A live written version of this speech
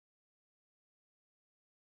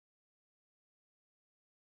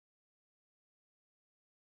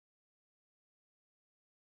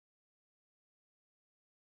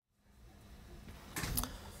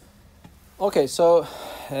Okay, so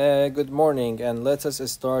good morning, and let us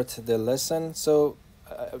start the lesson. So,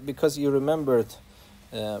 because you remembered,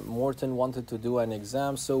 Morton wanted to do an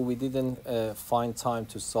exam, so we didn't find time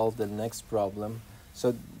to solve the next problem.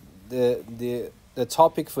 So, the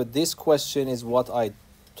topic for this question is what I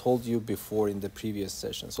told you before in the previous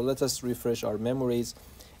session. So let us refresh our memories,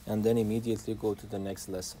 and then immediately go to the next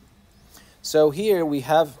lesson. So here we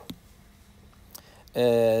have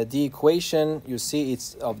the equation. You see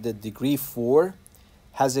it's of the degree 4,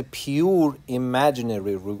 has a pure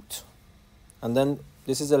imaginary root. And then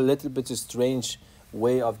this is a little bit a strange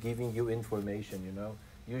way of giving you information, you know.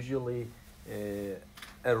 Usually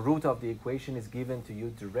a root of the equation is given to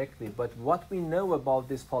you directly, but what we know about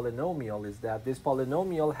this polynomial is that this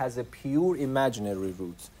polynomial has a pure imaginary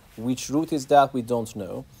root. Which root is that, we don't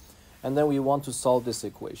know. And then we want to solve this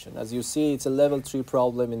equation. As you see, it's a level 3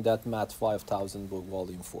 problem in that Math 5000 book,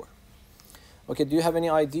 volume 4. Okay, do you have any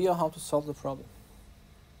idea how to solve the problem?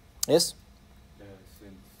 Yes? Yeah,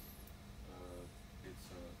 since it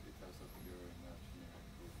has a pure imaginary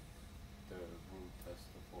root, the root has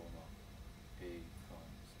the form of a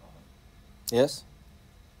times I. Yes?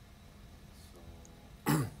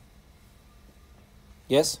 So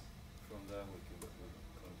Yes? from that we can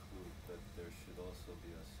conclude that there should also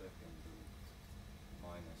be a second root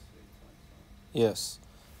minus a times I. Yes.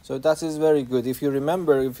 So that is very good. If you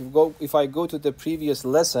remember, if I go to the previous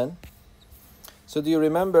lesson, so do you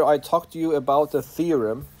remember I talked to you about a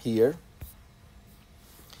theorem here?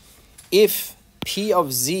 If P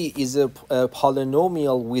of Z is a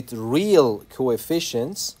polynomial with real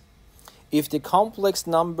coefficients, if the complex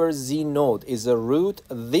number Z node is a root,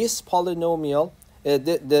 this polynomial,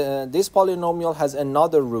 this polynomial has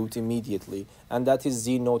another root immediately, and that is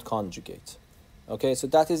Z node conjugate. Okay, so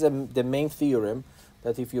that is the main theorem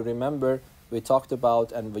that, if you remember, we talked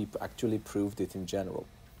about and we actually proved it in general.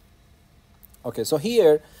 Okay, so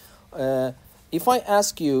here, if I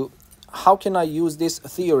ask you, how can I use this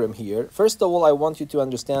theorem here? First of all, I want you to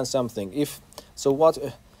understand something. So what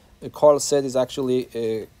Carl said is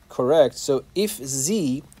actually correct. So if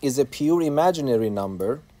Z is a pure imaginary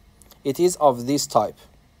number, it is of this type.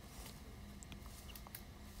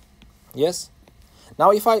 Yes?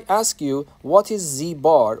 Now, if I ask you, what is Z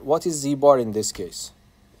bar? What is Z bar in this case?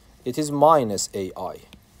 It is minus AI.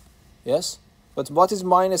 Yes? But what is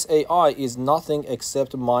minus AI is nothing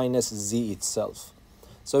except minus Z itself.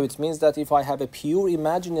 So it means that if I have a pure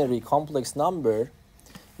imaginary complex number,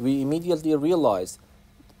 we immediately realize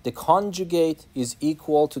the conjugate is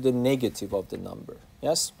equal to the negative of the number.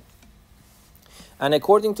 Yes? And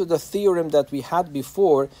according to the theorem that we had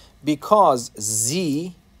before, because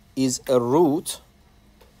Z is a root,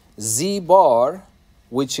 Z bar,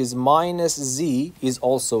 which is minus Z, is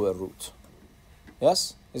also a root.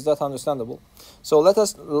 Yes? Is that understandable? So let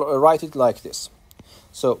us write it like this.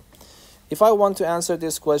 So if I want to answer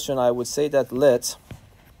this question, I would say that let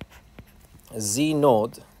Z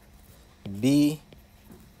node be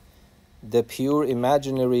the pure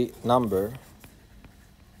imaginary number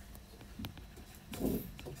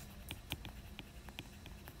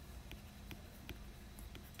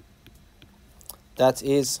that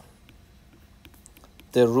is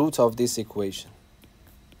the root of this equation.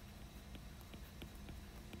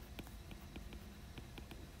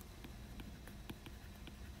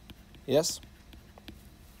 Yes?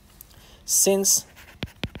 Since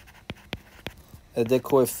the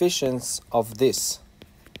coefficients of this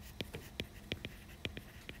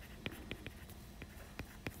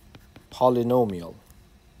polynomial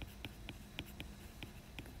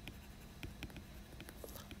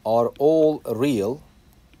are all real,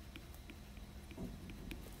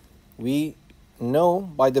 we know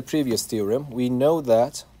by the previous theorem, we know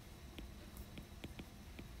that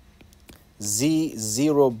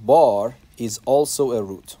Z0 bar is also a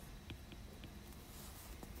root.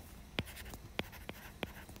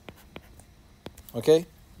 Okay?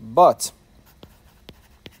 But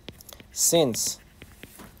since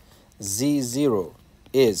Z0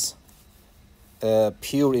 is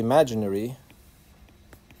pure imaginary,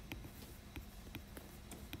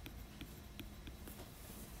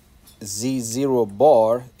 Z0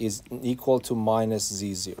 bar is equal to minus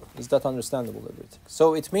Z0. Is that understandable, everything?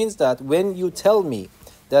 So it means that when you tell me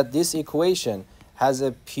that this equation has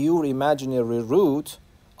a pure imaginary root,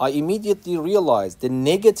 I immediately realize the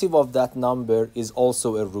negative of that number is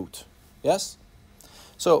also a root. Yes?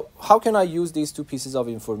 So how can I use these two pieces of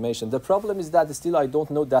information? The problem is that still I don't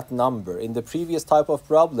know that number. In the previous type of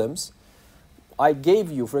problems, I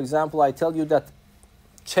gave you, for example, I tell you that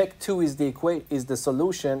check 2 is the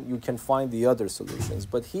solution, you can find the other solutions.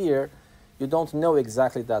 But here, you don't know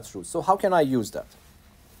exactly that root. So how can I use that?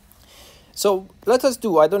 So let us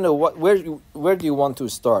do, I don't know, where do you want to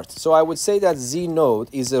start? So I would say that Z node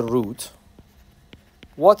is a root.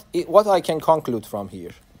 What I can conclude from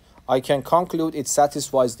here? I can conclude it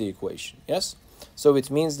satisfies the equation, yes? So it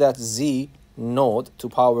means that Z node to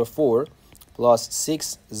power 4 plus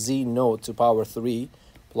 6Z node to power 3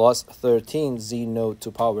 plus 13Z node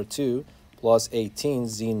to power 2 plus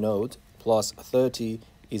 18Z node plus 30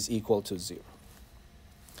 is equal to 0.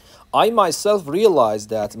 I myself realize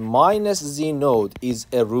that minus Z node is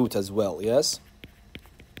a root as well, yes?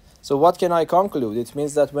 So what can I conclude? It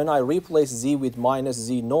means that when I replace Z with minus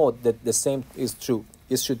Z node, that the same is true.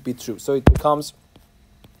 It should be true. So it becomes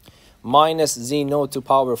minus Z node to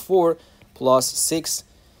power 4 plus 6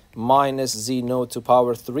 minus Z node to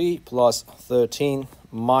power 3 plus 13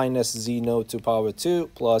 minus Z node to power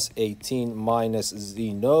 2 plus 18 minus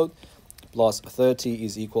Z node plus 30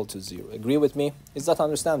 is equal to 0. Agree with me? Is that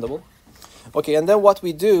understandable? Okay, and then what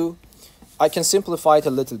we do, I can simplify it a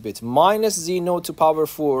little bit. Minus Z node to power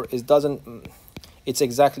 4 it's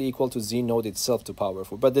exactly equal to Z node itself to power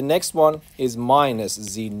 4. But the next one is minus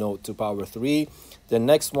Z node to power 3. The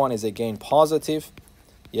next one is again positive.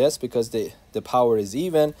 Yes, because the power is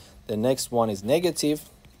even. The next one is negative.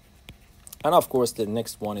 And of course, the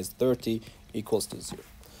next one is 30 equals to 0.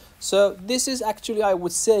 So this is actually, I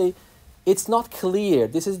would say, it's not clear.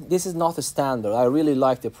 This is not a standard. I really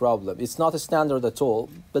like the problem. It's not a standard at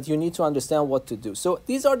all, but you need to understand what to do. So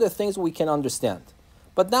these are the things we can understand.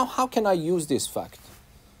 But now how can I use this fact?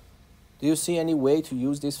 Do you see any way to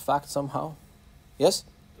use this fact somehow? Yes?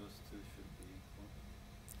 Those two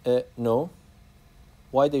should be equal. No.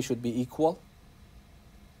 Why they should be equal?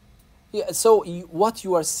 Yeah, so what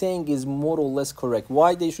you are saying is more or less correct.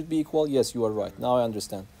 Why they should be equal? Yes, you are right. Now I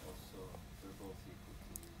understand.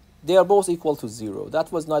 They are both equal to 0.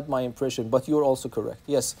 That was not my impression, but you're also correct.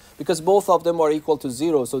 Yes, because both of them are equal to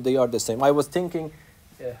 0, so they are the same. I was thinking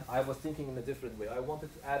in a different way. I wanted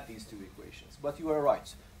to add these two equations, but you are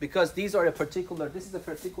right. Because this is a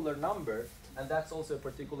particular number, and that's also a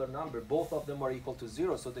particular number. Both of them are equal to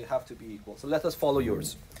 0, so they have to be equal. So let us follow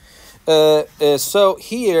yours. So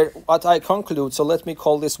here, what I conclude, so let me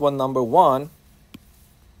call this one number 1,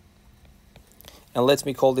 and let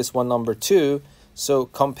me call this one number 2. So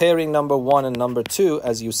comparing number 1 and number 2,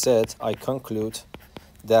 as you said, I conclude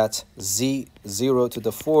that Z 0 to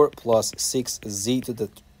the 4 plus 6Z to the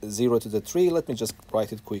 0 to the 3. Let me just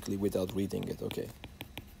write it quickly without reading it, okay.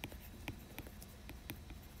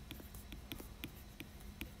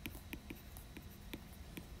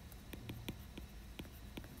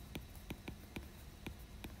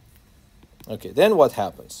 Okay, then what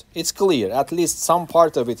happens? It's clear. At least some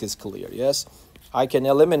part of it is clear, yes? I can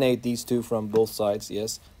eliminate these two from both sides,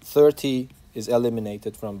 yes? 30 is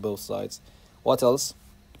eliminated from both sides. What else?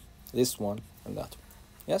 This one and that one,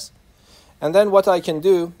 yes? And then what I can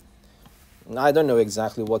do, I don't know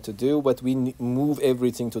exactly what to do, but we move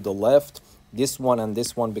everything to the left. This one and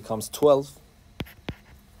this one becomes 12.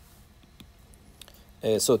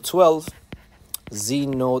 So 12, Z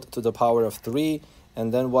node to the power of 3.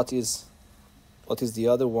 And then what is the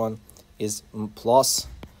other one? Is plus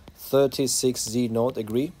 36 Z node,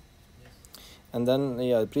 agree? Yes. And then,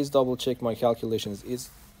 yeah, please double check my calculations.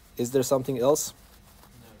 Is there something else?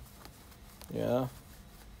 No. Yeah.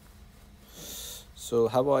 So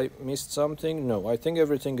have I missed something? No, I think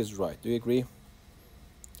everything is right. Do you agree?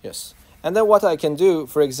 Yes. And then what I can do,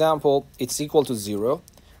 for example, it's equal to 0.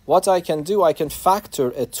 What I can do, I can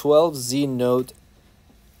factor a 12Z node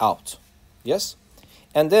out. Yes?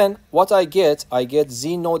 And then what I get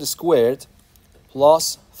Z node squared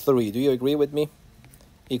plus 3. Do you agree with me?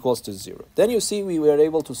 Equals to 0. Then you see we were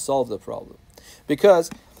able to solve the problem. Because,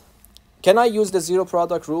 can I use the zero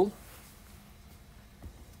product rule?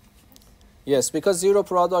 Yes, because zero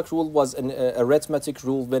product rule was an arithmetic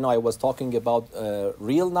rule when I was talking about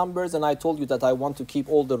real numbers, and I told you that I want to keep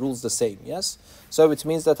all the rules the same, yes? So it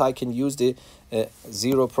means that I can use the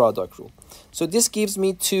zero product rule. So this gives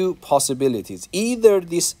me two possibilities. Either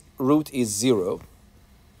this root is 0,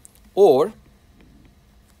 or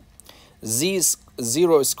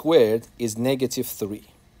Z0 squared is negative 3.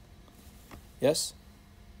 Yes?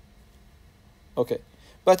 Okay.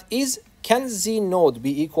 But can Z node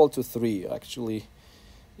be equal to 3? Actually,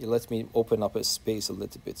 let me open up a space a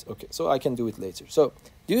little bit. Okay, so I can do it later. So,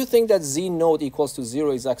 do you think that Z node equals to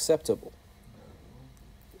 0 is acceptable?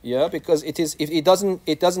 Yeah, because it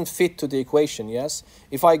doesn't fit to the equation, yes?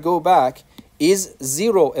 If I go back, is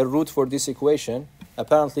 0 a root for this equation?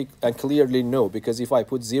 Apparently and clearly no, because if I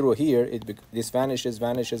put 0 here, this vanishes,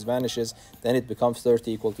 then it becomes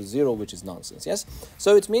 30 equal to 0, which is nonsense, yes?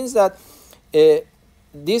 So it means that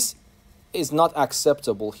this is not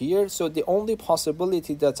acceptable here. So the only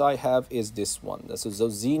possibility that I have is this one. So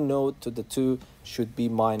z node to the 2 should be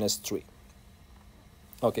minus 3.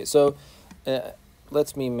 Okay, so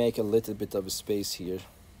let me make a little bit of a space here.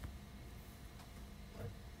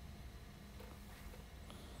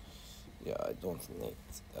 Yeah, I don't need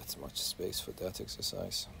that much space for that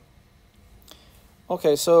exercise.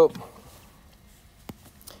 Okay, so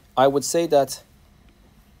I would say that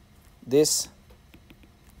this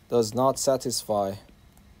does not satisfy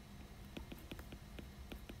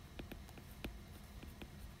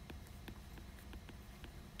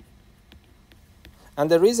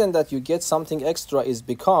and the reason that you get something extra is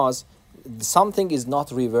because something is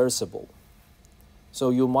not reversible. So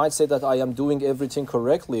you might say that I am doing everything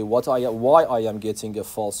correctly. Why I am getting a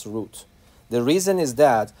false root? The reason is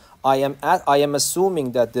that I am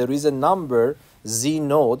assuming that there is a number z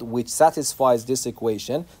node which satisfies this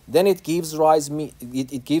equation. Then it gives rise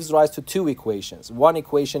to two equations. One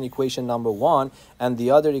equation, equation number 1, and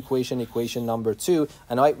the other equation, equation number 2.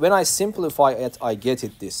 And when I simplify it, I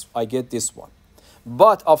get this one.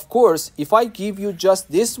 But of course, if I give you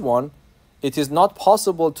just this one, it is not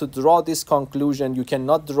possible to draw this conclusion. You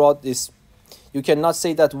cannot draw this. You cannot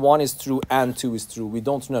say that 1 is true and 2 is true. We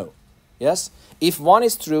don't know. Yes? If 1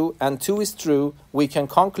 is true and 2 is true, we can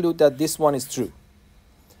conclude that this one is true.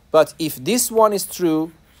 But if this one is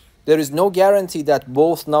true, there is no guarantee that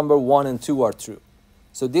both number 1 and 2 are true.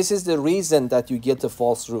 So this is the reason that you get a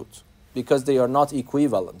false root, because they are not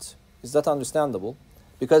equivalent. Is that understandable?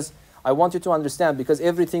 Because I want you to understand, because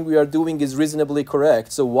everything we are doing is reasonably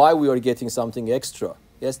correct, so why we are getting something extra?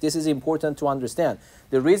 Yes, this is important to understand.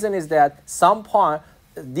 The reason is that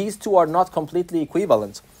these two are not completely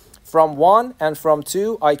equivalent. From 1 and from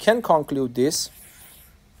 2, I can conclude this,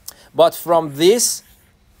 but from this,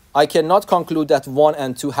 I cannot conclude that 1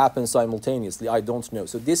 and 2 happen simultaneously. I don't know.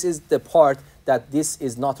 So this is the part that this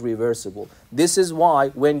is not reversible. This is why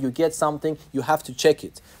when you get something, you have to check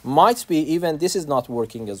it. Might be even this is not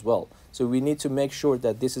working as well. So we need to make sure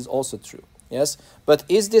that this is also true. Yes? But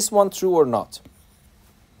is this one true or not?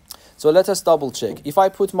 So let us double check. If I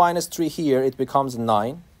put minus 3 here, it becomes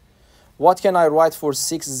 9. What can I write for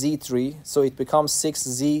 6z3? So it becomes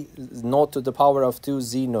 6z node to the power of 2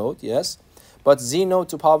 z node. Yes? But z node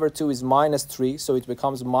to power 2 is minus 3, so it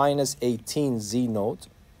becomes minus 18 z node.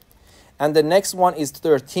 And the next one is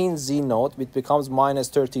 13 z node, which becomes minus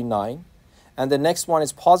 39. And the next one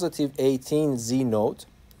is positive 18 z node.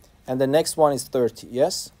 And the next one is 30,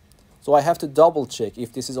 yes? So I have to double check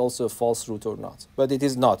if this is also a false root or not. But it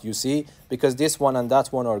is not, you see, because this one and that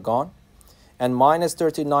one are gone. And minus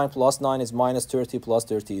 39 plus 9 is minus 30 plus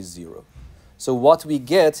 30 is 0. So what we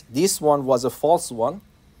get, this one was a false one,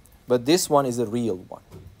 but this one is a real one.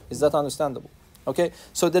 Is that understandable? Okay,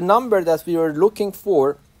 so the number that we are looking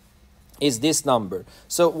for is this number.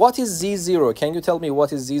 So what is z0? Can you tell me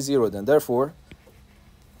what is z0 then? Therefore,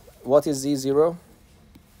 what is z0?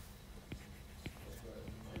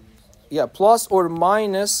 Yeah, plus or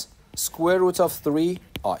minus square root of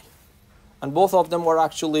 3i. And both of them are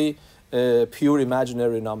actually pure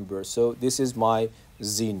imaginary numbers. So this is my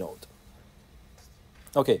z node.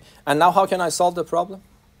 Okay, and now how can I solve the problem?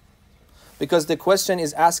 Because the question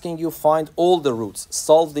is asking you find all the roots.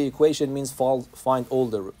 Solve the equation means find all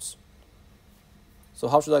the roots. So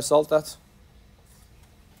how should I solve that?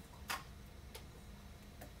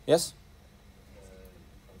 Yes?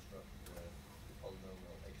 Construct the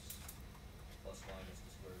polynomial x plus minus the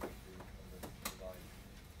square root of 2 and then divide.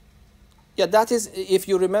 Yeah, that is, if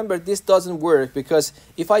you remember, this doesn't work because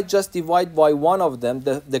if I just divide by one of them,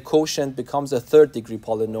 the quotient becomes a third degree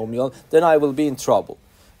polynomial, then I will be in trouble.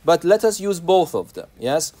 But let us use both of them,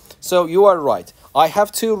 yes? So you are right. I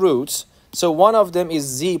have two roots. So one of them is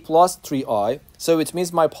z plus 3i. So it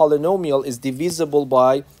means my polynomial is divisible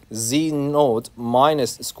by z node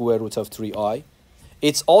minus square root of 3i.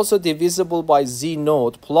 It's also divisible by z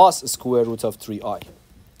node plus square root of 3i.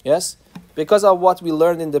 Yes? Because of what we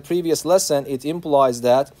learned in the previous lesson, it implies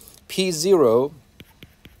that P0,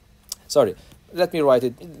 sorry, let me write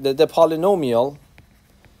it. The polynomial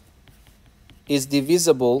is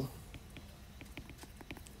divisible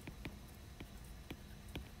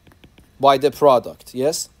by the product,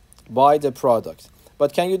 yes? By the product.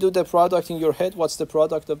 But can you do the product in your head? What's the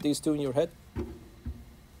product of these two in your head?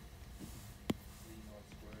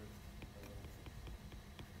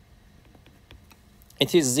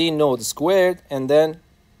 It is z node squared and then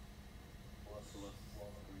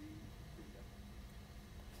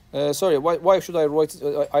sorry, why should I write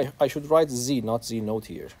I should write z, not z node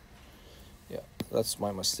here. Yeah, that's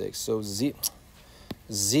my mistake. So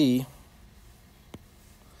z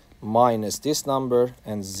minus this number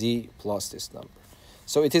and z plus this number.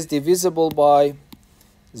 So it is divisible by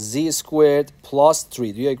z squared plus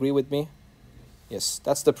 3. Do you agree with me? Yes,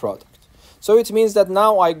 that's the product. So it means that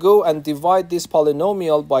now I go and divide this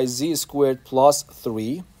polynomial by z squared plus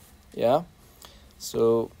 3. Yeah.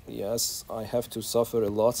 So, yes, I have to suffer a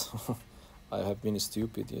lot. I have been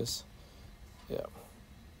stupid, yes. Yeah.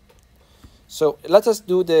 So let us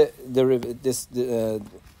do the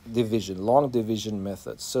division, long division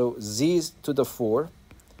method. So z to the 4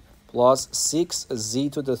 plus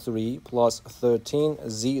 6z to the 3 plus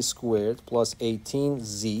 13z squared plus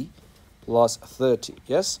 18z plus 30,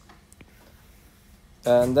 yes?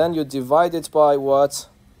 And then you divide it by what?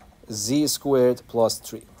 Z squared plus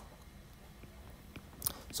 3.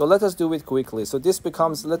 So let us do it quickly. So this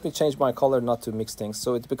becomes, let me change my color not to mix things.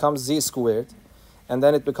 So it becomes z squared, and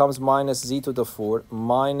then it becomes minus z to the 4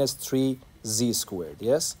 minus 3z squared,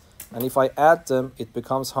 yes? And if I add them, it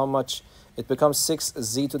becomes how much? It becomes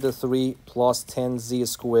 6z to the 3 plus 10z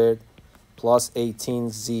squared plus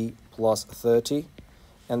 18z plus 30.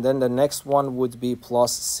 And then the next one would be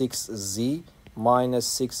plus 6z minus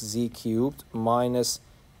 6z cubed minus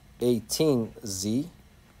 18z.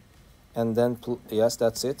 And then, yes,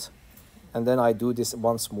 that's it. And then I do this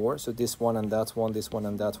once more. So this one and that one, this one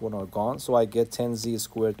and that one are gone. So I get 10z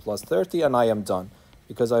squared plus 30, and I am done.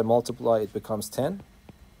 Because I multiply, it becomes 10.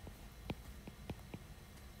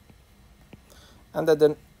 And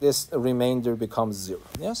then this remainder becomes 0,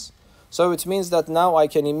 yes? So it means that now I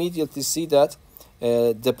can immediately see that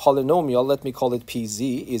the polynomial, let me call it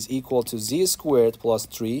pz, is equal to z squared plus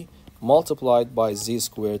 3 multiplied by z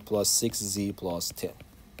squared plus 6z plus 10.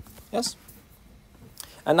 Yes?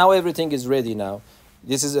 And now everything is ready now.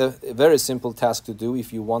 This is a very simple task to do.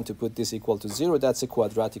 If you want to put this equal to 0, that's a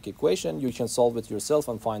quadratic equation. You can solve it yourself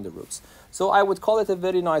and find the roots. So I would call it a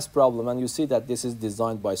very nice problem. And you see that this is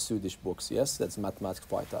designed by Swedish books. Yes, that's Matematik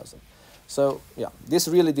 5000. So yeah, this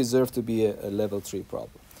really deserves to be a level 3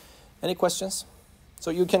 problem. Any questions? So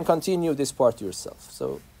you can continue this part yourself.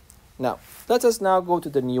 So now, let us now go to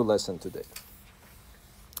the new lesson today.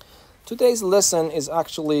 Today's lesson is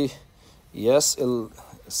actually, yes,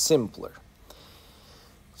 simpler.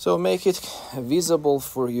 So make it visible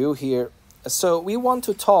for you here. So we want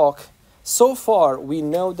to talk, so far we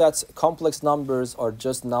know that complex numbers are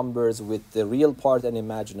just numbers with the real part and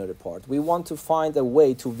imaginary part. We want to find a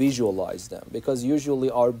way to visualize them because usually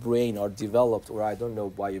our brain are developed, or I don't know,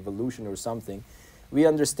 by evolution or something. We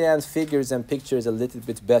understand figures and pictures a little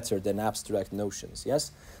bit better than abstract notions,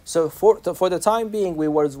 yes? So for the time being, we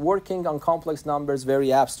were working on complex numbers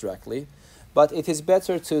very abstractly, but it is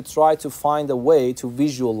better to try to find a way to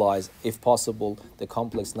visualize, if possible, the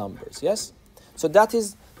complex numbers, yes? So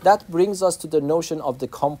that brings us to the notion of the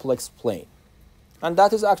complex plane. And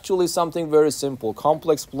that is actually something very simple.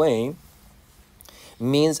 Complex plane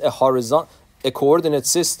means a coordinate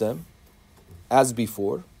system, as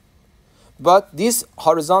before, but this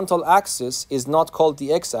horizontal axis is not called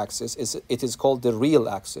the x-axis, it is called the real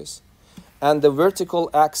axis. And the vertical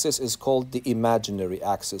axis is called the imaginary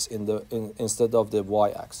axis instead of the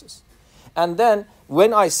y-axis. And then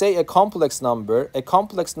when I say a complex number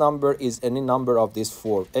is any number of this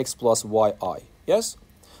form, x plus yi, yes?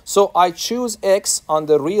 So I choose x on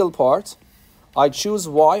the real part, I choose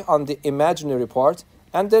y on the imaginary part,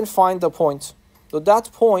 and then find the point. So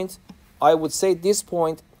that point, I would say this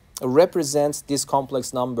point represents this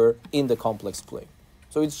complex number in the complex plane.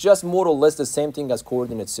 So it's just more or less the same thing as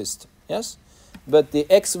coordinate system, yes? But the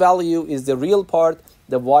x value is the real part,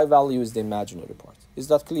 the y value is the imaginary part. Is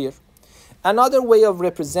that clear? Another way of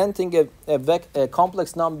representing a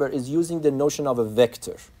complex number is using the notion of a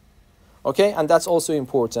vector. Okay, and that's also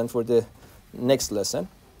important for the next lesson.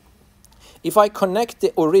 If I connect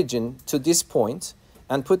the origin to this point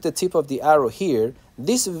and put the tip of the arrow here,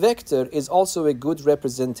 this vector is also a good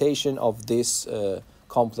representation of this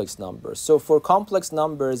complex number. So for complex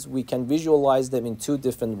numbers, we can visualize them in two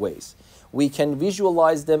different ways. We can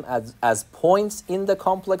visualize them as points in the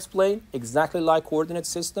complex plane, exactly like coordinate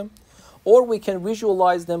system, or we can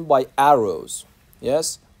visualize them by arrows,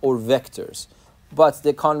 yes, or vectors. But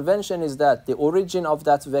the convention is that the origin of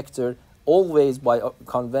that vector always by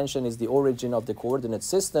convention is the origin of the coordinate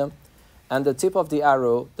system, and the tip of the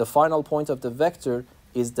arrow, the final point of the vector,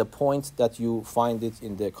 is the point that you find it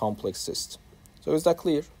in the complex system. So is that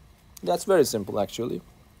clear? That's very simple, actually.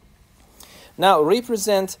 Now,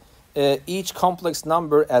 represent each complex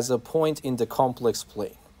number as a point in the complex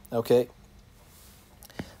plane, okay?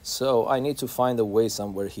 So I need to find a way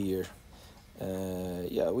somewhere here.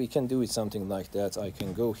 Yeah, we can do it something like that. I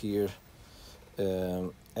can go here,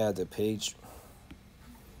 add a page.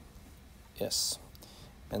 Yes.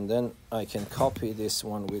 and then I can copy this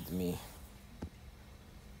one with me.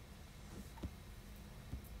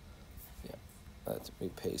 Yeah, let me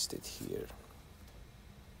paste it here.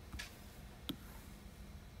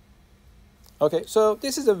 Okay, so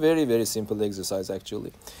this is a very, very simple exercise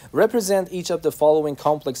actually. Represent each of the following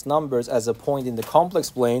complex numbers as a point in the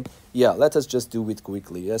complex plane. Yeah, let us just do it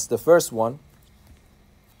quickly. Yes, the first one,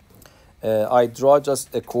 I draw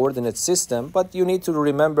just a coordinate system, but you need to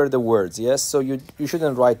remember the words, yes? So you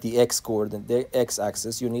shouldn't write the x coordinate, the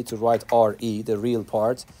x-axis. You need to write RE, the real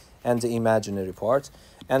part, and the imaginary part.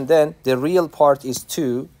 And then the real part is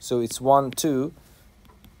 2, so it's 1, 2.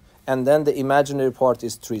 And then the imaginary part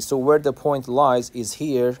is 3. So where the point lies is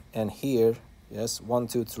here and here. Yes, 1,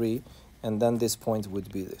 2, 3. And then this point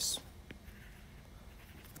would be this.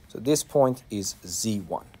 So this point is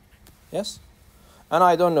Z1. Yes? And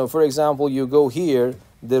I don't know, for example, you go here,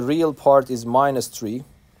 the real part is minus 3.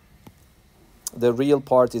 The real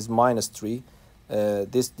part is minus 3.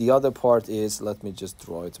 The other part is, let me just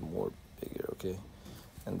draw it more bigger, okay?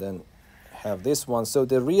 And then have this one. So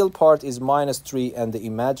the real part is minus 3 and the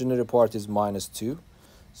imaginary part is minus 2.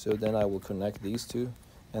 So then I will connect these two.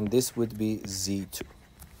 And this would be Z2.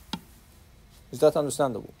 Is that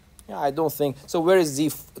understandable? Yeah, I don't think. So where is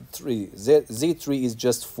Z3? Z3 is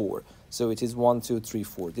just 4. So it is 1, 2, 3,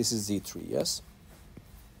 4. This is Z3, yes?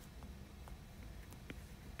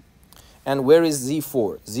 And where is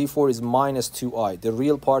Z4? Z4 is minus 2i. The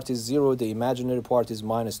real part is 0. The imaginary part is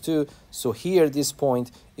minus 2. So here, this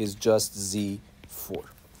point is just Z4.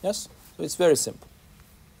 Yes? So it's very simple.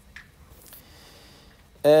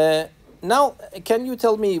 Now, can you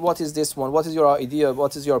tell me what is this one? What is your idea?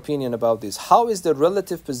 What is your opinion about this? How is the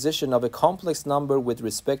relative position of a complex number with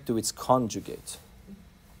respect to its conjugate?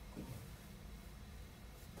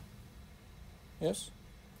 Yes?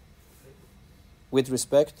 With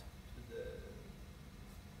respect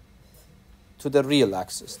to the real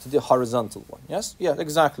axis, to the horizontal one. Yes? Yeah,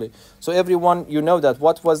 exactly. So everyone, you know that.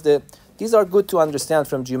 What was the... These are good to understand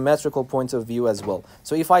from geometrical point of view as well.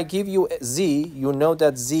 So if I give you z, you know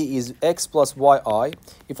that z is x plus yi.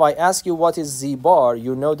 If I ask you what is z bar,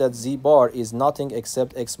 you know that z bar is nothing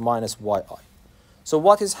except x minus yi. So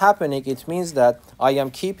what is happening? It means that I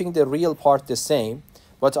am keeping the real part the same,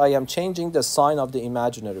 but I am changing the sign of the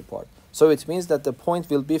imaginary part. So it means that the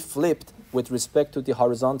point will be flipped with respect to the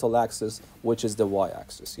horizontal axis, which is the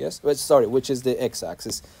y-axis, yes? Sorry, which is the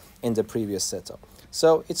x-axis in the previous setup.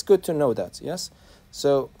 So it's good to know that, yes?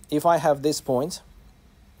 So if I have this point,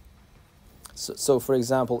 so for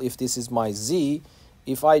example, if this is my z,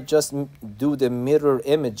 if I just do the mirror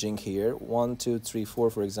imaging here, 1, 2, 3, 4,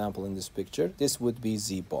 for example, in this picture, this would be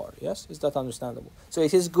z bar, yes? Is that understandable? So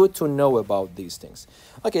it is good to know about these things.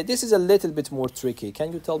 Okay, this is a little bit more tricky.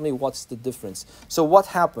 Can you tell me what's the difference? So what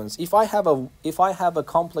happens if I have a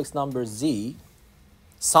complex number z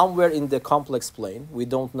somewhere in the complex plane, we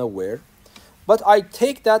don't know where, but I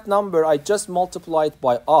take that number, I just multiply it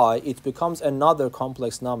by I, it becomes another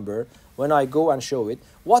complex number. When I go and show it,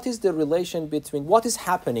 what is the relation between, what is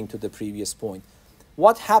happening to the previous point?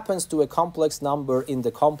 What happens to a complex number in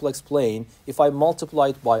the complex plane if I multiply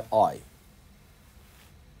it by I?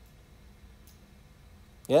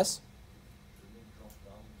 Yes?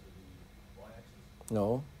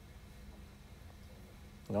 No.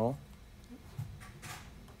 No.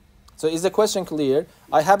 So is the question clear?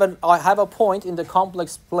 I have a point in the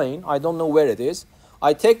complex plane. I don't know where it is.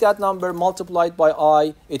 I take that number, multiply it by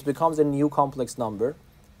I, it becomes a new complex number.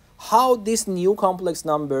 How this new complex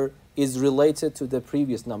number is related to the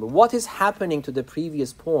previous number? What is happening to the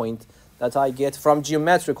previous point that I get from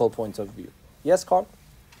geometrical point of view? Yes, Carl?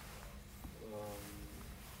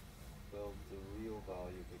 Well, the real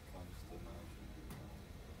value becomes the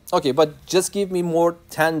imaginary. Okay, but just give me more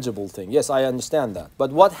tangible thing. Yes, I understand that.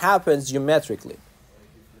 But what happens geometrically?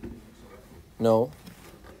 No.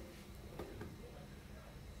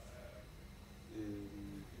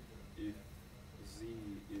 If z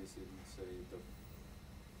is in, say,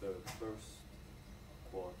 the first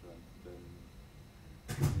quadrant, then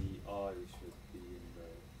the I should be in the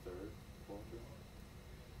third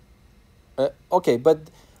quadrant. Okay, but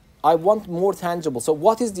I want more tangible. So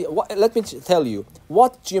what is the, let me tell you,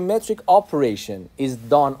 what geometric operation is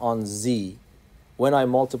done on z when I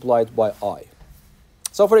multiply it by I?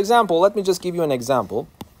 So for example, let me just give you an example.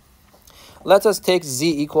 Let us take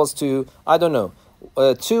z equals to, I don't know,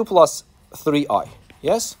 2 plus 3i,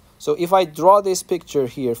 yes? So if I draw this picture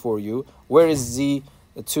here for you, where is z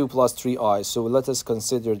 2 plus 3i? So let us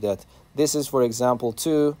consider that this is, for example,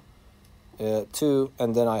 2,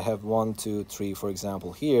 and then I have 1, 2, 3, for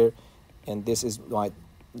example, here, and this is my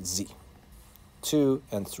z, 2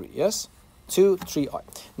 and 3, yes? 2, 3i.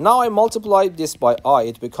 Now I multiply this by I,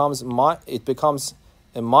 it becomes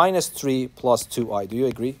a minus 3 plus 2i. Do you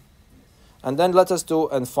agree? And then let us do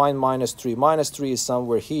and find minus 3. Minus 3 is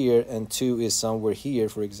somewhere here, and 2 is somewhere here,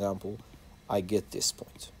 for example. I get this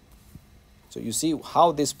point. So you see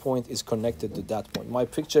how this point is connected to that point. My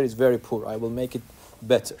picture is very poor. I will make it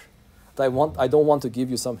better. But I don't want to give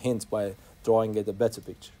you some hints by drawing it a better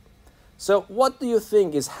picture. So what do you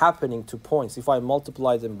think is happening to points if I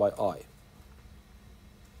multiply them by I?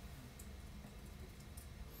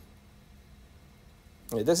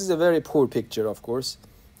 Yeah, this is a very poor picture, of course.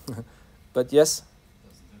 But yes?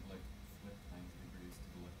 Doesn't it like flip 90 degrees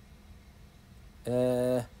to the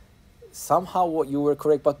left? Somehow what you were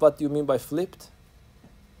correct, but what do you mean by flipped?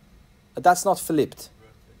 That's not flipped.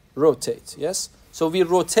 Rotate, yes? So we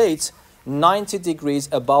rotate 90 degrees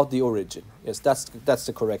about the origin. Yes, that's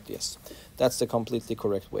the correct, yes. That's the completely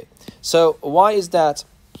correct way. So why is that?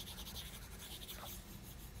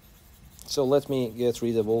 So let me get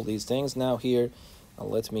rid of all these things now here. And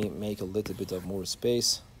let me make a little bit of more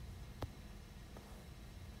space.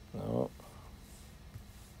 No.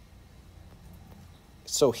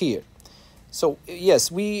 So here. So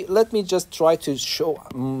yes, let me just try to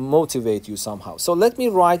motivate you somehow. So let me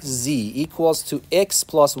write z equals to x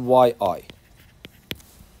plus yi.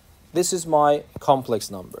 This is my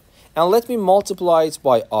complex number. And let me multiply it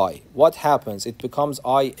by I. What happens? It becomes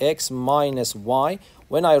ix minus y.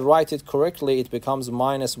 When I write it correctly, it becomes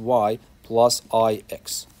minus y plus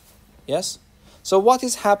ix. Yes? So what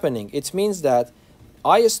is happening? It means that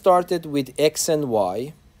I started with x and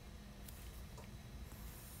y.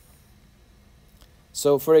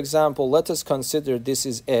 So for example, let us consider this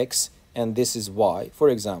is x and this is y, for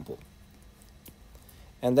example.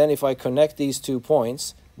 And then if I connect these 2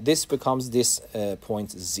 points, this becomes this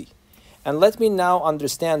point z. And let me now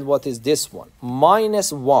understand what is this one.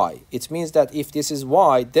 Minus y. It means that if this is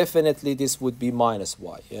y, definitely this would be minus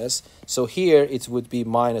y, yes? So here it would be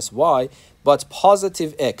minus y, but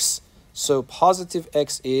positive x. So positive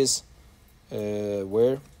x is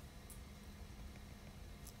where?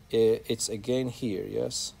 It's again here,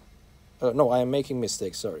 yes? No, I am making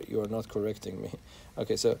mistakes, sorry. You are not correcting me.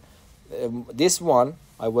 Okay, so this one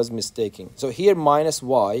I was mistaken. So here minus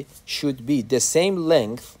y should be the same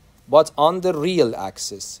length, but on the real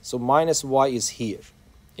axis. So minus y is here,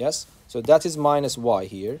 yes? So that is minus y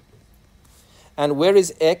here. And where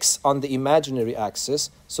is x on the imaginary axis?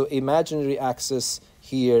 So imaginary axis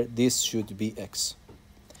here, this should be x.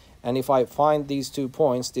 And if I find these 2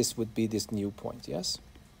 points, this would be this new point, yes?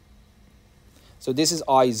 So this is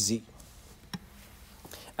iz.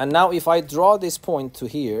 And now if I draw this point to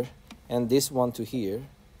here and this one to here,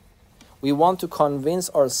 we want to convince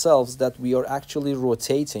ourselves that we are actually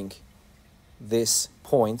rotating this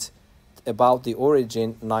point about the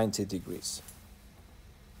origin 90 degrees.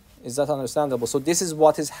 Is that understandable? So this is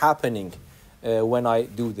what is happening when I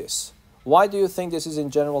do this. Why do you think this is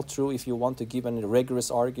in general true if you want to give a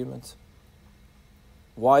rigorous argument?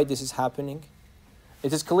 Why this is happening?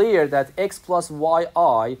 It is clear that x plus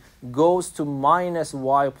yi goes to minus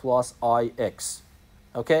y plus ix.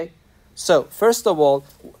 Okay? So, first of all,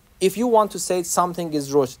 if you want to say something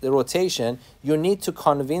is the rotation, you need to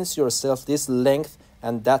convince yourself this length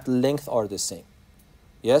and that length are the same.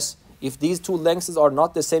 Yes? If these 2 lengths are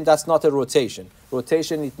not the same, that's not a rotation.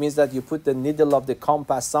 Rotation, it means that you put the needle of the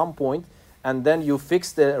compass some point and then you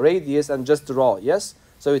fix the radius and just draw. Yes?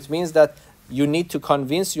 So it means that you need to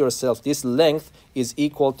convince yourself this length is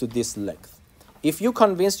equal to this length. If you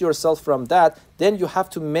convince yourself from that, then you have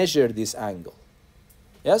to measure this angle.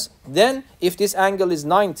 Yes? Then, if this angle is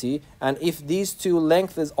 90, and if these 2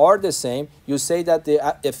 lengths are the same, you say that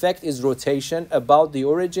the effect is rotation about the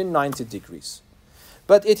origin 90 degrees.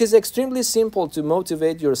 But it is extremely simple to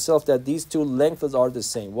motivate yourself that these 2 lengths are the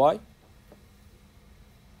same. Why?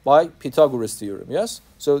 By Pythagoras theorem, yes?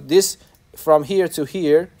 So this from here to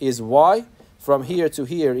here is y, from here to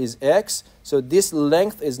here is x, so this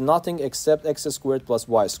length is nothing except x squared plus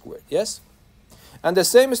y squared, yes? And the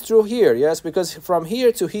same is true here, yes, because from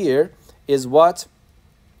here to here is what?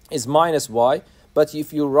 Is minus y, but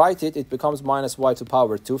if you write it, it becomes minus y to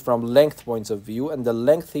power 2 from length points of view, and the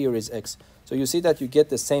length here is x. So you see that you get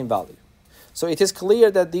the same value. So it is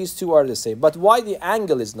clear that these 2 are the same. But why the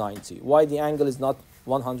angle is 90? Why the angle is not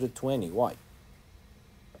 120? Why?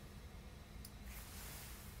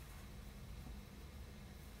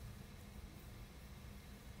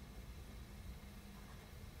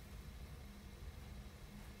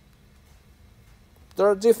 There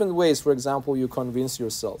are different ways, for example, you convince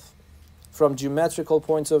yourself. From geometrical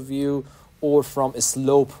point of view or from a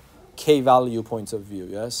slope k-value point of view,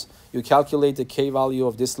 yes? You calculate the k-value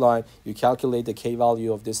of this line, you calculate the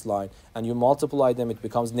k-value of this line, and you multiply them, it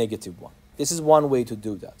becomes -1. This is one way to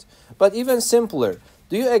do that. But even simpler,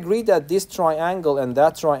 do you agree that this triangle and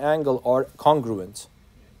that triangle are congruent?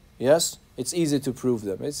 Yes? It's easy to prove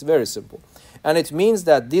them. It's very simple. And it means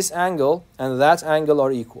that this angle and that angle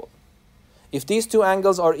are equal. If these two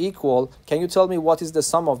angles are equal, can you tell me what is the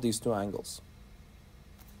sum of these two angles?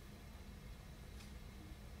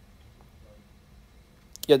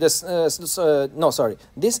 Yeah, this, no, sorry.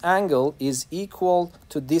 This angle is equal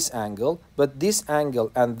to this angle, but this angle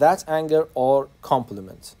and that angle are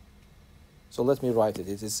complement. So let me write it.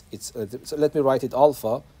 So let me write it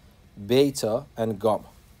alpha, beta, and gamma.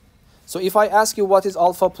 So if I ask you what is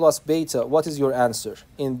alpha plus beta, what is your answer?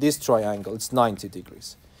 In this triangle, it's 90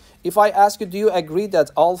 degrees. If I ask you, do you agree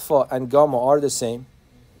that alpha and gamma are the same?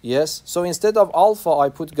 Yes. So instead of alpha, I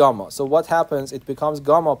put gamma. So what happens? It becomes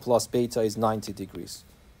gamma plus beta is 90 degrees.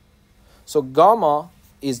 So gamma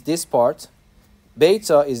is this part,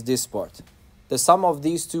 beta is this part. The sum of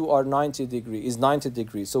these two are 90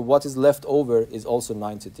 degrees. So what is left over is also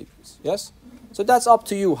 90 degrees. Yes? So that's up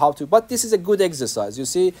to you how to, but this is a good exercise. You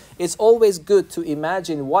see, it's always good to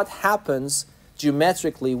imagine what happens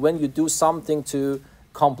geometrically when you do something to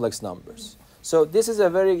complex numbers. So this is a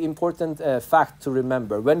very important fact to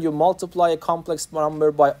remember. When you multiply a complex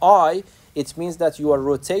number by I, it means that you are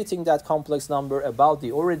rotating that complex number about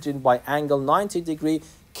the origin by angle 90 degree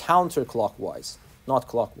counterclockwise, not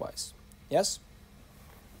clockwise. Yes?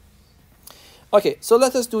 Okay, so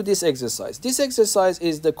let us do this exercise. This exercise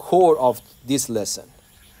is the core of this lesson.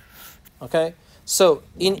 Okay? So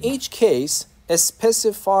in each case,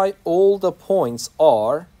 specify all the points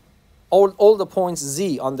R, all the points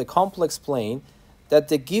Z on the complex plane that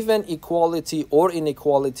the given equality or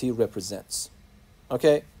inequality represents.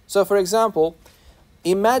 Okay? So for example,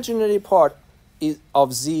 imaginary part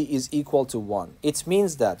of Z is equal to 1. It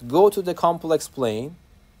means that go to the complex plane,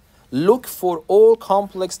 look for all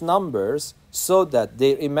complex numbers so that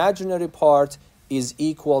their imaginary part is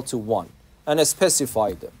equal to 1 and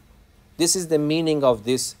specify them. This is the meaning of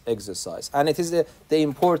this exercise, and it is the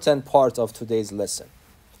important part of today's lesson.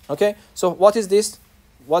 Okay, so what is this?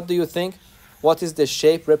 What do you think? What is the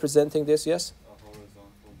shape representing this? Yes? A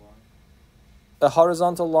horizontal line. A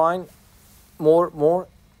horizontal line, more.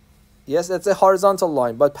 Yes, that's a horizontal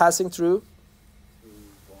line, but passing through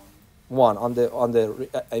one on the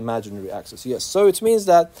imaginary axis. Yes, so it means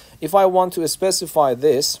that if I want to specify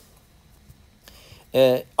this,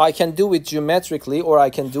 I can do it geometrically or I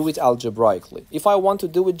can do it algebraically. If I want to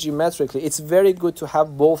do it geometrically, it's very good to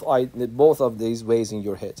have both of these ways in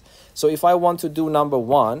your head. So if I want to do number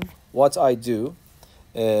 1, what I do,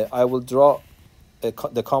 I will draw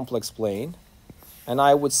the complex plane, and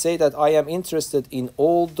I would say that I am interested in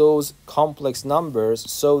all those complex numbers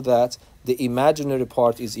so that the imaginary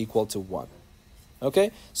part is equal to 1.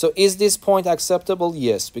 Okay, so is this point acceptable?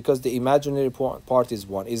 Yes, because the imaginary part is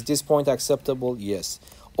 1. Is this point acceptable? Yes.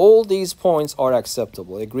 All these points are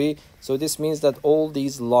acceptable. Agree? So this means that all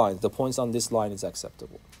these lines, the points on this line is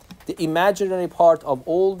acceptable. The imaginary part of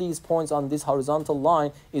all these points on this horizontal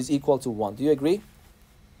line is equal to 1. Do you agree?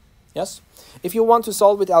 Yes? If you want to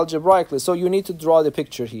solve it algebraically, so you need to draw the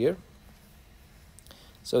picture here.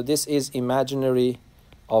 So this is imaginary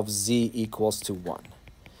of Z equals to 1.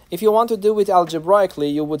 If you want to do it algebraically,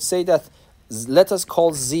 you would say that let us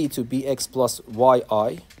call Z to be x plus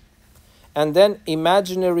yi. And then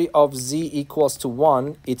imaginary of Z equals to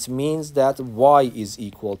 1, it means that y is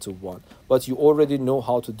equal to 1. But you already know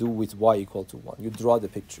how to do with y equal to 1. You draw the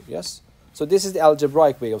picture, yes? So this is the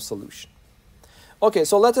algebraic way of solution. Okay,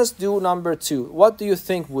 so let us do number 2. What do you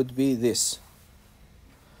think would be this?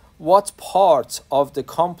 What part of the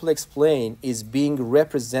complex plane is being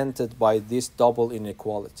represented by this double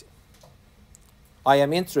inequality? I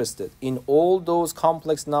am interested in all those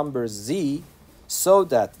complex numbers Z so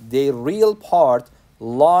that their real part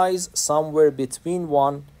lies somewhere between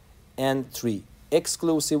 1 and 3,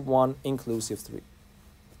 exclusive 1, inclusive 3.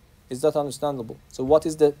 Is that understandable? So what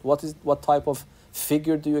type of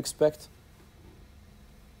figure do you expect?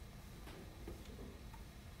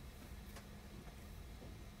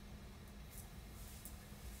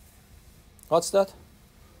 What's that?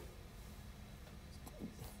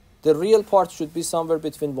 The real part should be somewhere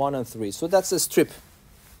between 1 and 3. So that's a strip.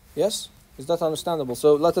 Yes? Is that understandable?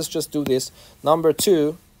 So let us just do this. Number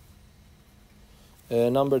 2,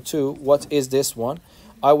 what is this one?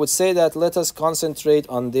 I would say that let us concentrate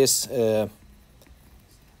on this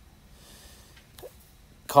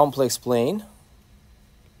complex plane.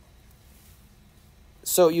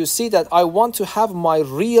 So you see that I want to have my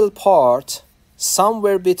real part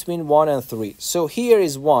somewhere between 1 and 3. So here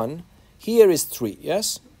is 1, here is 3,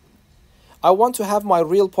 yes? I want to have my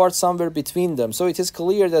real part somewhere between them. So it is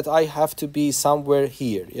clear that I have to be somewhere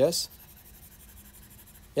here, yes?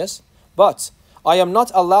 Yes? But I am not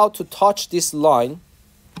allowed to touch this line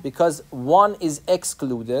because 1 is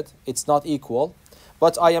excluded, it's not equal,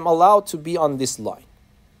 but I am allowed to be on this line.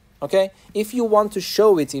 Okay? If you want to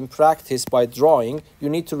show it in practice by drawing, you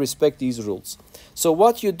need to respect these rules. So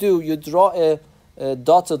what you do, you draw a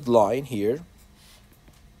dotted line here.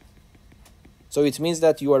 So it means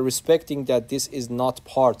that you are respecting that this is not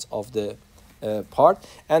part of the part.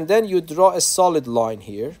 And then you draw a solid line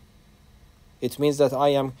here. It means that I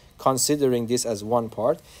am considering this as one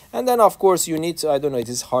part. And then, of course, you need to, I don't know, it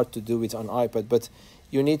is hard to do it on iPad, but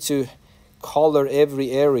you need to color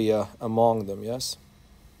every area among them, yes?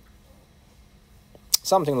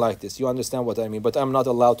 Something like this. You understand what I mean, but I'm not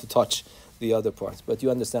allowed to touch the other parts, but you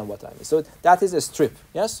understand what I mean. So that is a strip,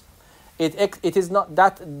 yes? It is not,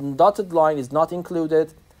 that dotted line is not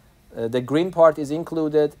included, the green part is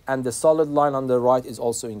included, and the solid line on the right is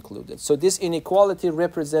also included. So this inequality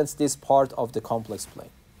represents this part of the complex plane.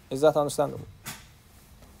 Is that understandable?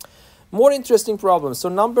 More interesting problems. So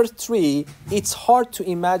number 3, it's hard to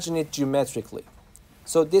imagine it geometrically.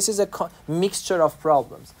 So this is a mixture of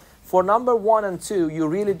problems. For number 1 and 2, you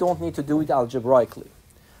really don't need to do it algebraically.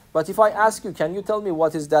 But if I ask you, can you tell me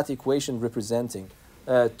what is that equation representing?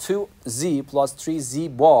 2z plus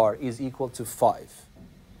 3z bar is equal to 5.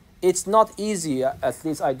 It's not easy, at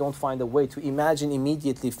least I don't find a way to imagine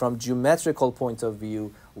immediately from geometrical point of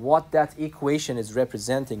view what that equation is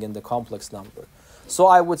representing in the complex number. So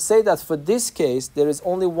I would say that for this case, there is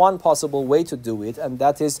only one possible way to do it, and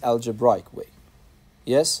that is algebraic way.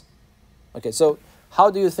 Yes? Okay, so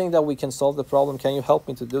how do you think that we can solve the problem? Can you help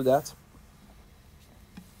me to do that?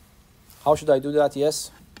 How should I do that?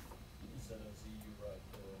 Yes?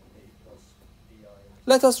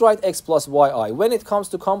 Let us write x plus yi. When it comes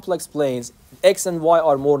to complex planes, x and y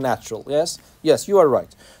are more natural, yes? Yes, you are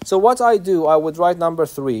right. So what I do, I would write number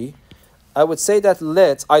 3. I would say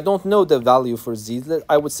that I don't know the value for z.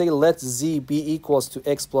 I would say let z be equals to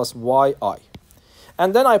x plus yi.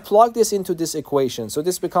 And then I plug this into this equation. So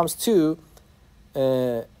this becomes 2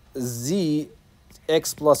 z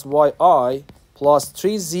x plus yi plus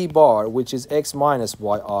 3z bar, which is x minus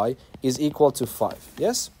yi, is equal to 5,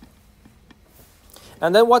 yes?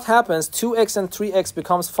 And then what happens? 2x and 3x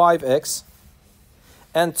becomes 5x.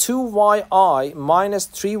 And 2yi minus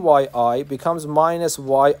 3yi becomes minus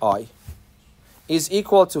yi is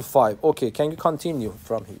equal to 5. Okay, can you continue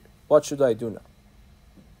from here? What should I do now?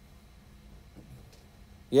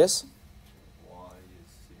 Yes? Y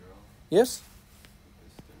is 0. Yes?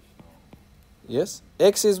 Because there's no Yes?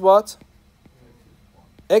 X is what?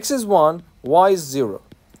 X is 1, y is 0.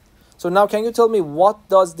 So now can you tell me what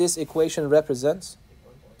does this equation represent?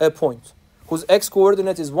 A point whose x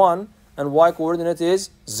coordinate is 1 and y coordinate is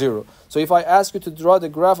 0. So if I ask you to draw the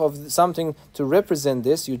graph of something to represent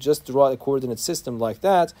this, you just draw a coordinate system like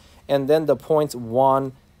that, and then the points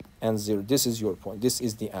 1 and 0. This is your point. This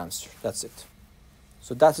is the answer. That's it.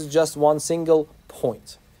 So that is just one single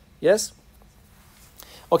point. Yes?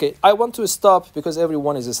 Okay, I want to stop because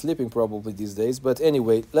everyone is sleeping probably these days. But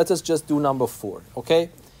anyway, let us just do number 4. Okay?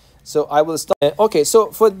 So I will start. Okay,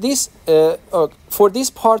 so for this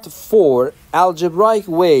part 4, algebraic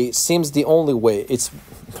way seems the only way. It's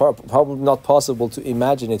probably not possible to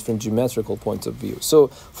imagine it from geometrical point of view. So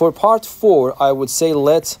for part 4, I would say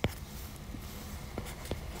let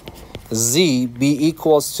z be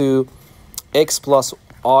equals to x plus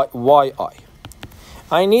yi.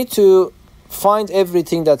 I need to find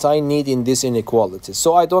everything that I need in this inequality.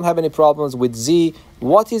 So I don't have any problems with z.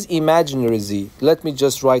 What is imaginary z? Let me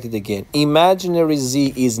just write it again. Imaginary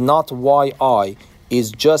z is not yi,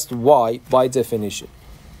 is just y by definition.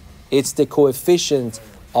 It's the coefficient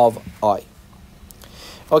of I.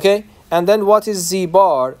 Okay? And then what is z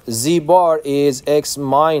bar? Z bar is x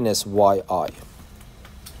minus yi.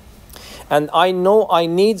 And I know I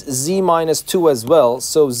need z minus 2 as well.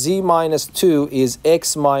 So z minus 2 is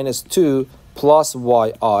x minus 2 plus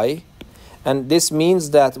yi. And this means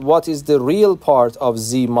that what is the real part of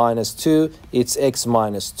z minus 2? It's x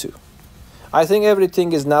minus 2. I think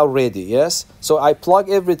everything is now ready, yes? So I plug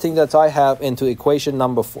everything that I have into equation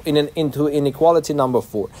number 4, into inequality number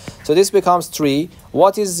 4. So this becomes 3.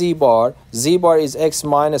 What is z bar? Z bar is x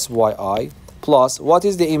minus yi plus, what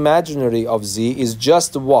is the imaginary of z? Is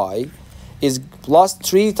just y, is plus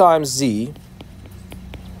 3 times z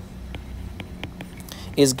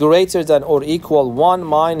is greater than or equal 1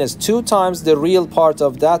 minus 2 times the real part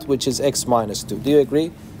of that, which is x minus 2. Do you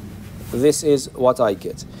agree? This is what I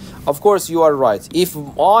get. Of course, you are right. If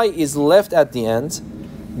I is left at the end,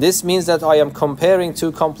 this means that I am comparing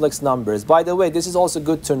two complex numbers. By the way, this is also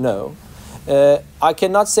good to know. I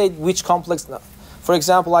cannot say which complex. For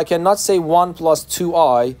example, I cannot say 1 plus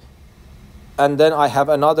 2i, and then I have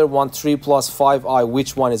another one, 3 plus 5i.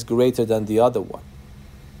 Which one is greater than the other one?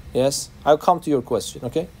 Yes? I'll come to your question,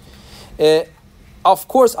 okay? Of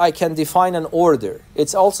course, I can define an order.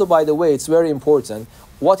 It's also, by the way, it's very important.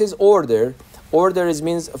 What is order? Order is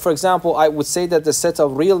means, for example, I would say that the set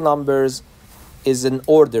of real numbers is an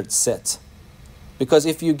ordered set. Because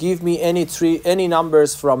if you give me any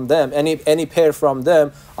numbers from them, any pair from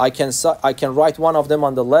them, I can write one of them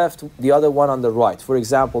on the left, the other one on the right. For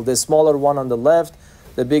example, the smaller one on the left,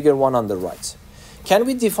 the bigger one on the right. Can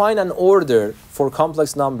we define an order for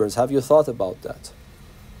complex numbers? Have you thought about that?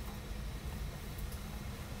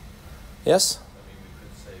 Yes? I mean, we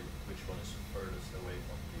could say which one is furthest away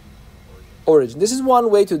from the Origin. This is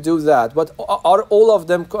one way to do that, but are all of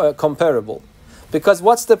them comparable? Because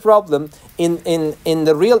what's the problem in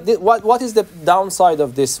the real? What is the downside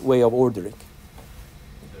of this way of ordering?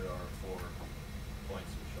 There are 4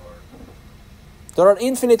 points which are. There are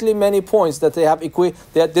infinitely many points that they have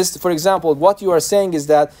this, for example, what you are saying is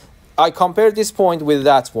that I compare this point with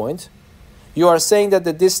that point. You are saying that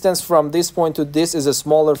the distance from this point to this is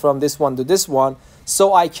smaller from this one to this one,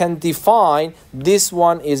 so I can define this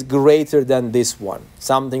one is greater than this one,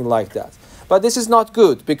 something like that. But this is not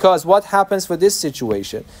good, because what happens for this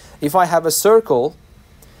situation? If I have a circle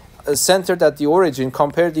centered at the origin,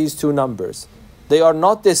 compare these two numbers. They are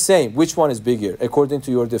not the same. Which one is bigger, according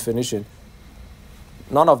to your definition?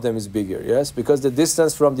 None of them is bigger, yes? Because the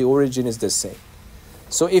distance from the origin is the same.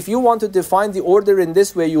 So if you want to define the order in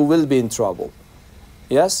this way, you will be in trouble.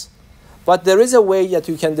 Yes? But there is a way that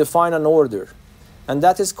you can define an order. And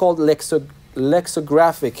that is called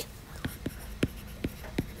lexicographic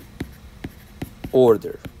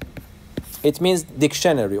order. It means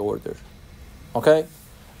dictionary order. Okay?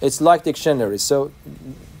 It's like dictionary. So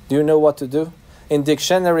do you know what to do? In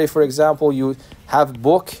dictionary, for example, you have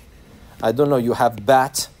book. I don't know, you have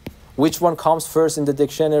bat. Which one comes first in the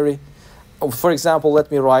dictionary? For example, let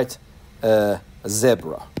me write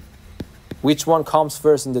zebra. Which one comes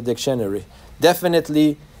first in the dictionary?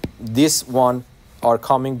 Definitely this one are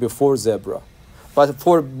coming before zebra. But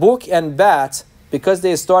for book and bat, because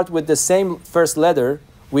they start with the same first letter,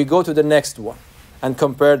 we go to the next one and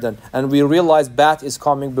compare them. And we realize bat is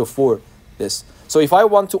coming before this. So if I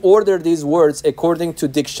want to order these words according to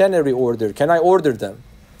dictionary order, can I order them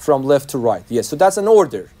from left to right? Yes, so that's an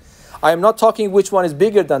order. I am not talking which one is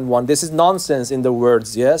bigger than one. This is nonsense in the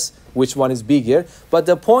words, yes? Which one is bigger. But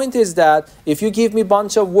the point is that if you give me a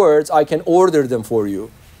bunch of words, I can order them for you.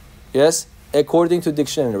 Yes? According to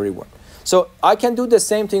dictionary one. So I can do the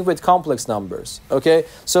same thing with complex numbers. Okay?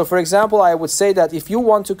 So for example, I would say that if you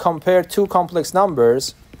want to compare two complex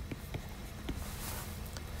numbers,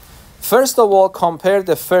 first of all, compare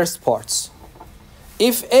the first parts.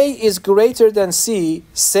 If A is greater than C,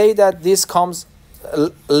 say that this comes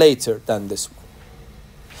later than this one.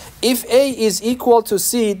 If A is equal to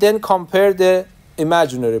C, then compare the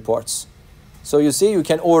imaginary parts. So you see, you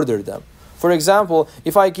can order them. For example,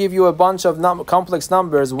 if I give you a bunch of complex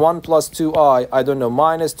numbers, 1 plus 2i, I don't know,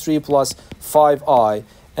 minus 3 plus 5i,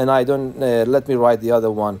 and I don't, let me write the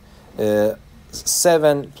other one,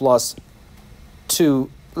 7 plus 2,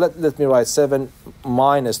 let me write 7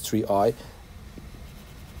 minus 3i.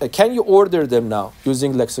 Can you order them now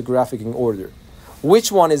using lexicographic in order?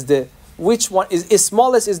 Which one is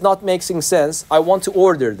smallest is not making sense. I want to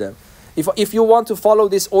order them. If you want to follow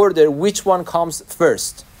this order, which one comes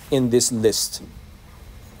first in this list?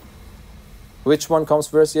 Which one comes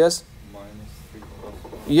first? Yes? Minus 3 plus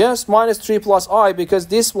 1. Yes, minus 3 plus I, because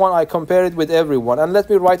this one I compare it with everyone. And let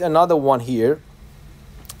me write another one here.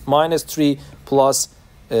 Minus 3 plus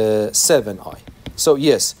 7i. So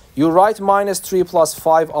yes, you write minus 3 plus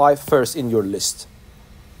 5i first in your list.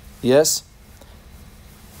 Yes?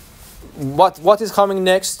 What is coming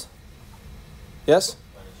next? Yes?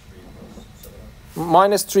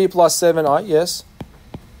 Minus 3 plus 7i, yes.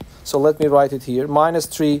 So let me write it here. Minus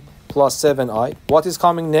 3 plus 7i. What is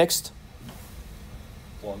coming next?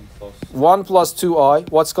 1 plus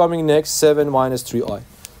 2i. What's coming next? 7 minus 3i.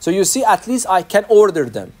 So you see, at least I can order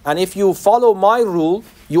them. And if you follow my rule,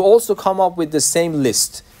 you also come up with the same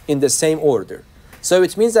list in the same order. So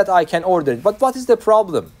it means that I can order it. But what is the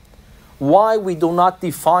problem? Why we do not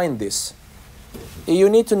define this? You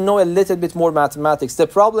need to know a little bit more mathematics. The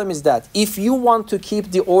problem is that if you want to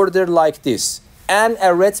keep the order like this and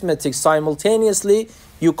arithmetic simultaneously,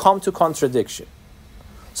 you come to contradiction.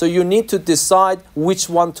 So you need to decide which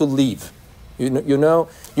one to leave.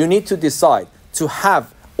 You need to decide to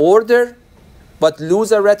have order but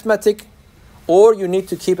lose arithmetic, or you need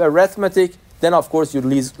to keep arithmetic, then of course you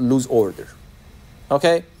lose order.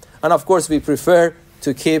 Okay? And of course we prefer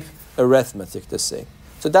to keep arithmetic the same.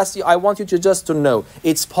 So that's I want you to just to know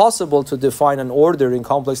it's possible to define an order in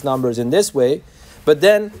complex numbers in this way, but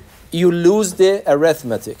then you lose the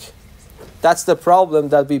arithmetic. That's the problem,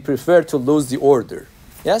 that we prefer to lose the order.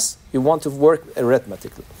 Yes? You want to work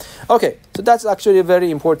arithmetically. Okay, so that's actually a very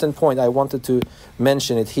important point. I wanted to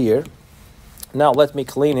mention it here. Now let me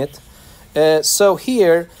clean it. So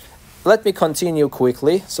here, let me continue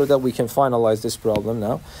quickly so that we can finalize this problem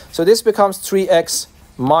now. So this becomes 3x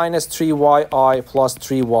minus 3yi plus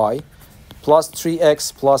 3y plus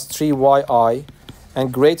 3x plus 3yi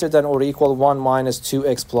and greater than or equal 1 minus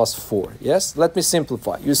 2x plus 4. Yes? Let me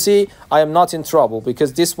simplify. You see, I am not in trouble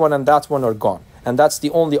because this one and that one are gone. And that's the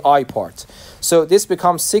only I part. So this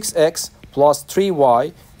becomes 6x plus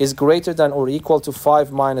 3y is greater than or equal to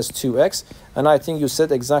 5 minus 2x. And I think you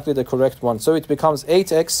said exactly the correct one. So it becomes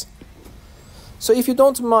 8x. So if you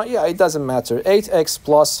don't mind, yeah, it doesn't matter. 8x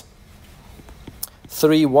plus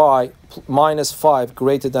 3y minus 5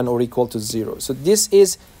 greater than or equal to 0. So this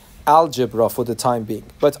is algebra for the time being.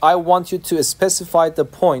 But I want you to specify the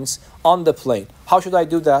points on the plane. How should I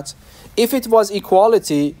do that? If it was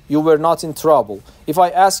equality, you were not in trouble. If I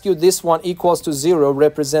ask you this one equals to 0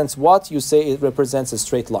 represents what? You say it represents a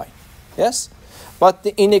straight line. Yes? But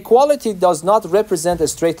the inequality does not represent a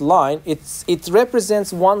straight line. It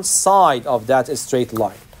represents one side of that straight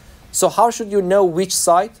line. So how should you know which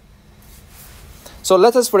side? So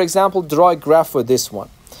let us, for example, draw a graph for this one.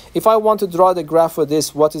 If I want to draw the graph for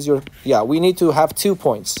this, what is your... Yeah, we need to have 2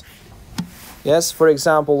 points. Yes, for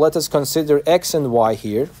example, let us consider x and y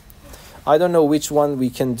here. I don't know which one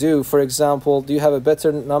we can do. For example, do you have a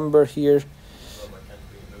better number here?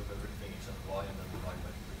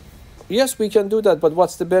 Yes, we can do that, but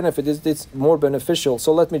what's the benefit? It's more beneficial.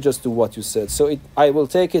 So let me just do what you said. So I will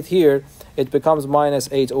take it here. It becomes minus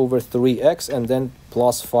 8 over 3x and then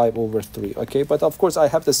plus 5 over 3. Okay, but of course I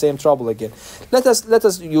have the same trouble again. Let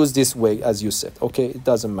us use this way as you said. Okay, it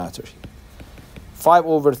doesn't matter. 5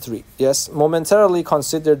 over 3. Yes, momentarily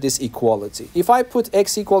consider this equality. If I put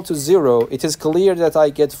x equal to 0, it is clear that I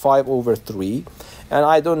get 5 over 3. And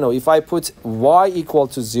I don't know, if I put y equal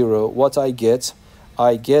to 0, what I get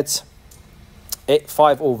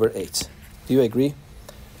 5 over 8. Do you agree?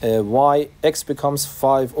 X becomes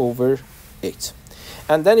 5 over 8.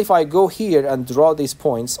 And then if I go here and draw these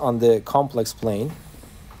points on the complex plane.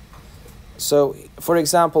 So, for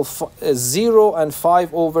example, 0 and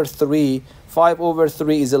 5 over 3. 5 over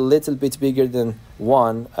 3 is a little bit bigger than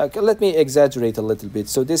 1. Let me exaggerate a little bit.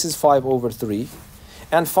 So this is 5 over 3.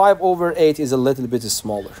 And 5 over 8 is a little bit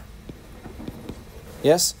smaller.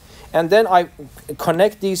 Yes? And then I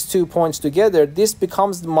connect these 2 points together. This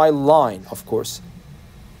becomes my line, of course.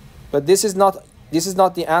 But this is not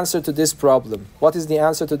the answer to this problem. What is the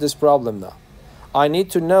answer to this problem now? I need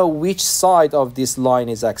to know which side of this line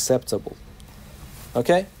is acceptable.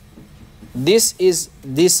 Okay? This is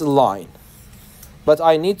this line. But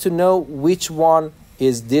I need to know which one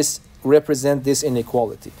is this, represent this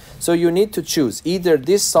inequality. So you need to choose either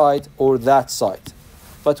this side or that side.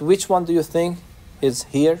 But which one do you think is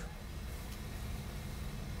here?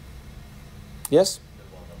 Yes?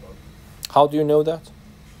 How do you know that?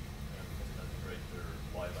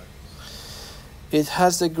 It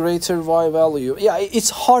has a greater y value. Yeah, it's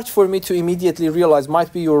hard for me to immediately realize.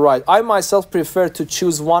 Might be you're right. I myself prefer to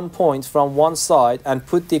choose one point from one side and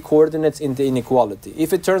put the coordinates in the inequality.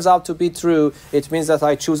 If it turns out to be true, it means that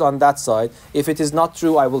I choose on that side. If it is not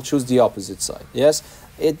true, I will choose the opposite side. Yes?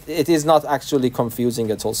 It is not actually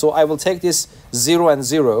confusing at all. So I will take this 0 and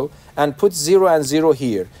 0 and put 0 and 0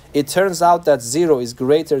 here. It turns out that 0 is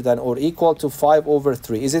greater than or equal to 5 over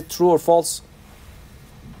 3. Is it true or false?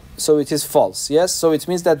 So it is false, yes? So it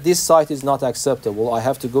means that this side is not acceptable. I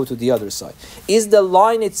have to go to the other side. Is the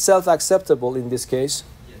line itself acceptable in this case?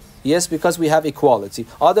 Yes. Yes, because we have equality.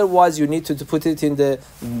 Otherwise, you need to put it in the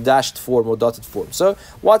dashed form or dotted form. So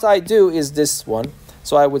what I do is this one.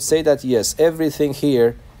 So I would say that yes, everything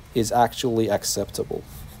here is actually acceptable.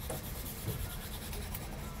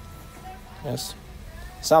 Yes,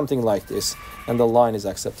 something like this. And the line is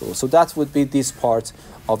acceptable. So that would be this part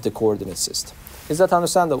of the coordinate system. Is that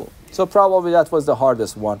understandable? So probably that was the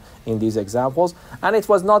hardest one in these examples, and it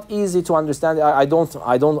was not easy to understand. I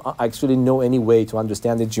don't actually know any way to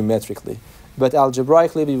understand it geometrically, but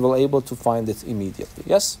algebraically we were able to find it immediately.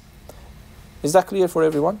 Yes? Is that clear for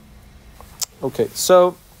everyone? Okay,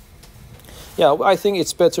 so yeah, I think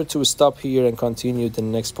it's better to stop here and continue the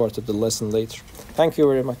next part of the lesson later. Thank you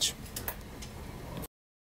very much.